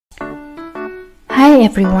Hi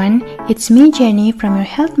everyone, it's me Jenny from your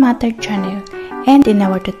Health Matter channel, and in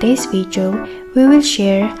our today's video, we will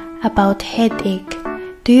share about headache.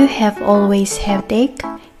 Do you have always headache?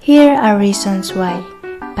 Here are reasons why.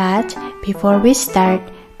 But before we start,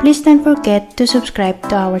 please don't forget to subscribe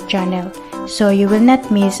to our channel so you will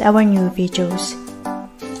not miss our new videos.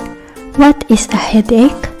 What is a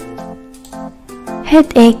headache?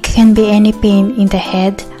 Headache can be any pain in the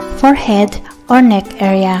head, forehead, or neck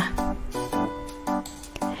area.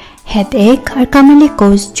 Headache are commonly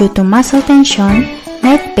caused due to muscle tension,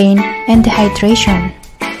 neck pain, and dehydration.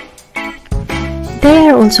 They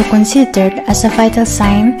are also considered as a vital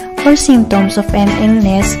sign or symptoms of an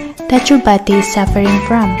illness that your body is suffering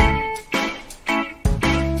from.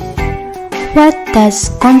 What does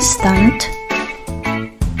constant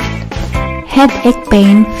headache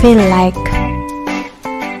pain feel like?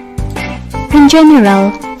 In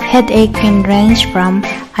general, headache can range from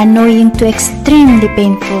annoying to extremely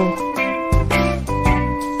painful.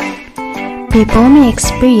 People may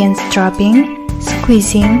experience throbbing,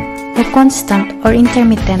 squeezing, or constant or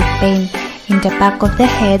intermittent pain in the back of the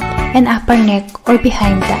head and upper neck or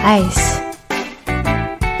behind the eyes.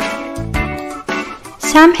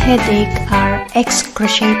 Some headaches are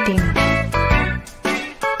excruciating.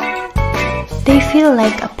 They feel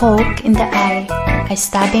like a poke in the eye, a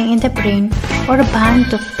stabbing in the brain, or a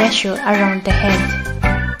band of pressure around the head.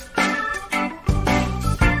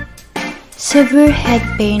 Severe head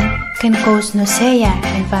pain can cause nausea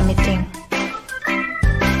and vomiting.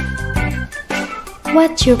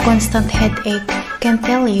 What your constant headache can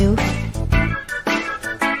tell you?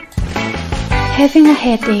 Having a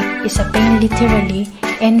headache is a pain literally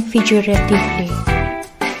and figuratively.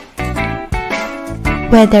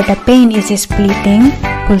 Whether the pain is splitting,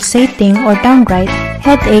 pulsating, or downright,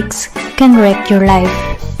 headaches can wreck your life.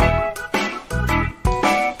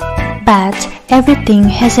 But everything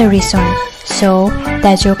has a reason. So,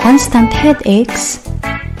 does your constant headaches?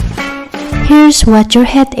 Here's what your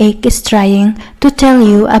headache is trying to tell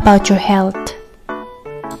you about your health.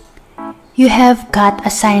 You have got a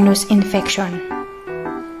sinus infection.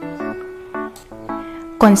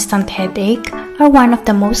 Constant headache are one of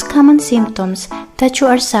the most common symptoms that you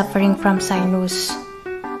are suffering from sinus.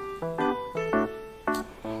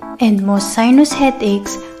 And most sinus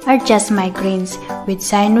headaches are just migraines with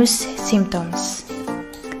sinus symptoms.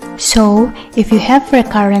 So, if you have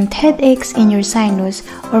recurrent headaches in your sinus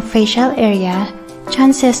or facial area,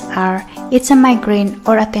 chances are it's a migraine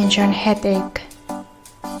or a tension headache.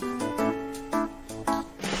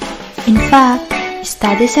 In fact,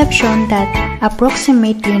 studies have shown that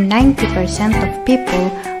approximately 90% of people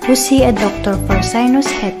who see a doctor for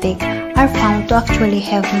sinus headache are found to actually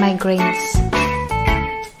have migraines.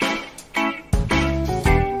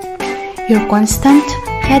 Your constant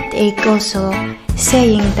headache also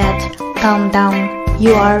saying that, calm down,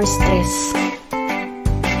 you are stressed.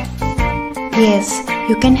 Yes,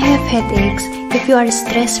 you can have headaches if you are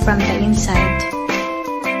stressed from the inside.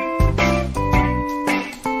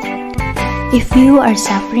 If you are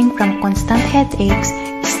suffering from constant headaches,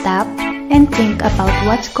 stop and think about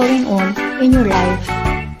what's going on in your life.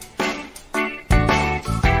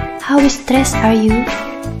 How stressed are you?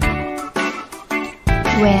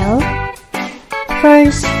 Well,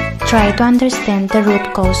 first, try to understand the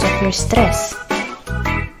root cause of your stress.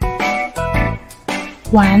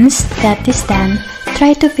 Once that is done,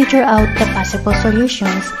 try to figure out the possible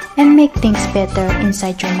solutions and make things better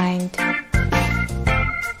inside your mind.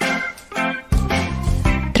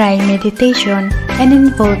 Try meditation and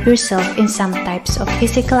involve yourself in some types of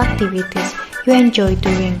physical activities you enjoy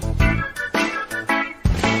doing.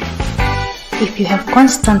 If you have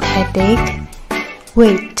constant headache,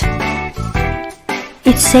 wait.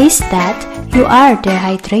 It says that you are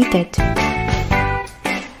dehydrated.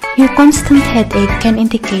 Your constant headache can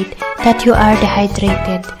indicate that you are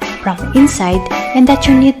dehydrated from inside and that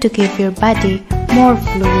you need to give your body more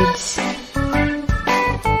fluids.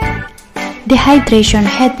 Dehydration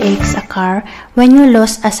headaches occur when you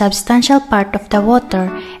lose a substantial part of the water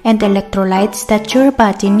and electrolytes that your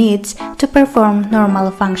body needs to perform normal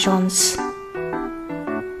functions.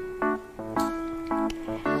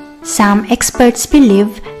 Some experts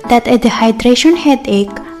believe that a dehydration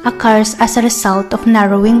headache occurs as a result of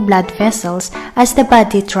narrowing blood vessels as the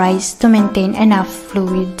body tries to maintain enough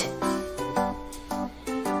fluid.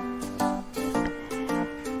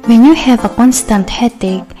 When you have a constant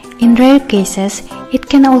headache, in rare cases, it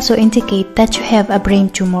can also indicate that you have a brain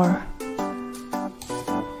tumor.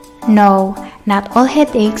 No, not all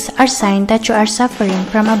headaches are signs that you are suffering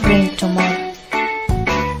from a brain tumor.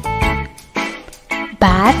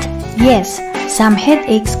 But, yes, Some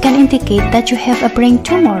headaches can indicate that you have a brain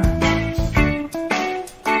tumor.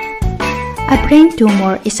 A brain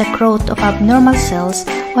tumor is a growth of abnormal cells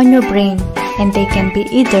on your brain, and they can be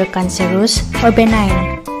either cancerous or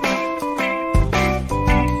benign.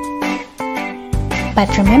 But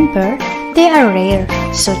remember, they are rare,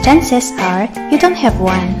 so chances are you don't have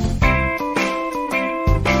one.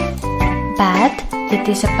 But it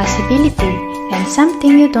is a possibility and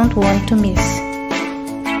something you don't want to miss.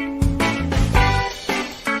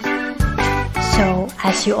 So,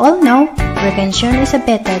 as you all know, prevention is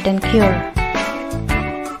better than cure.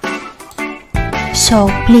 So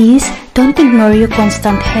please don't ignore your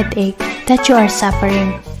constant headache that you are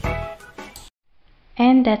suffering.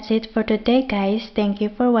 And that's it for today, guys. Thank you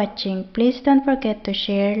for watching. Please don't forget to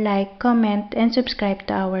share, like, comment, and subscribe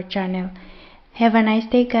to our channel. Have a nice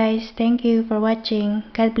day, guys. Thank you for watching.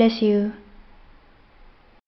 God bless you.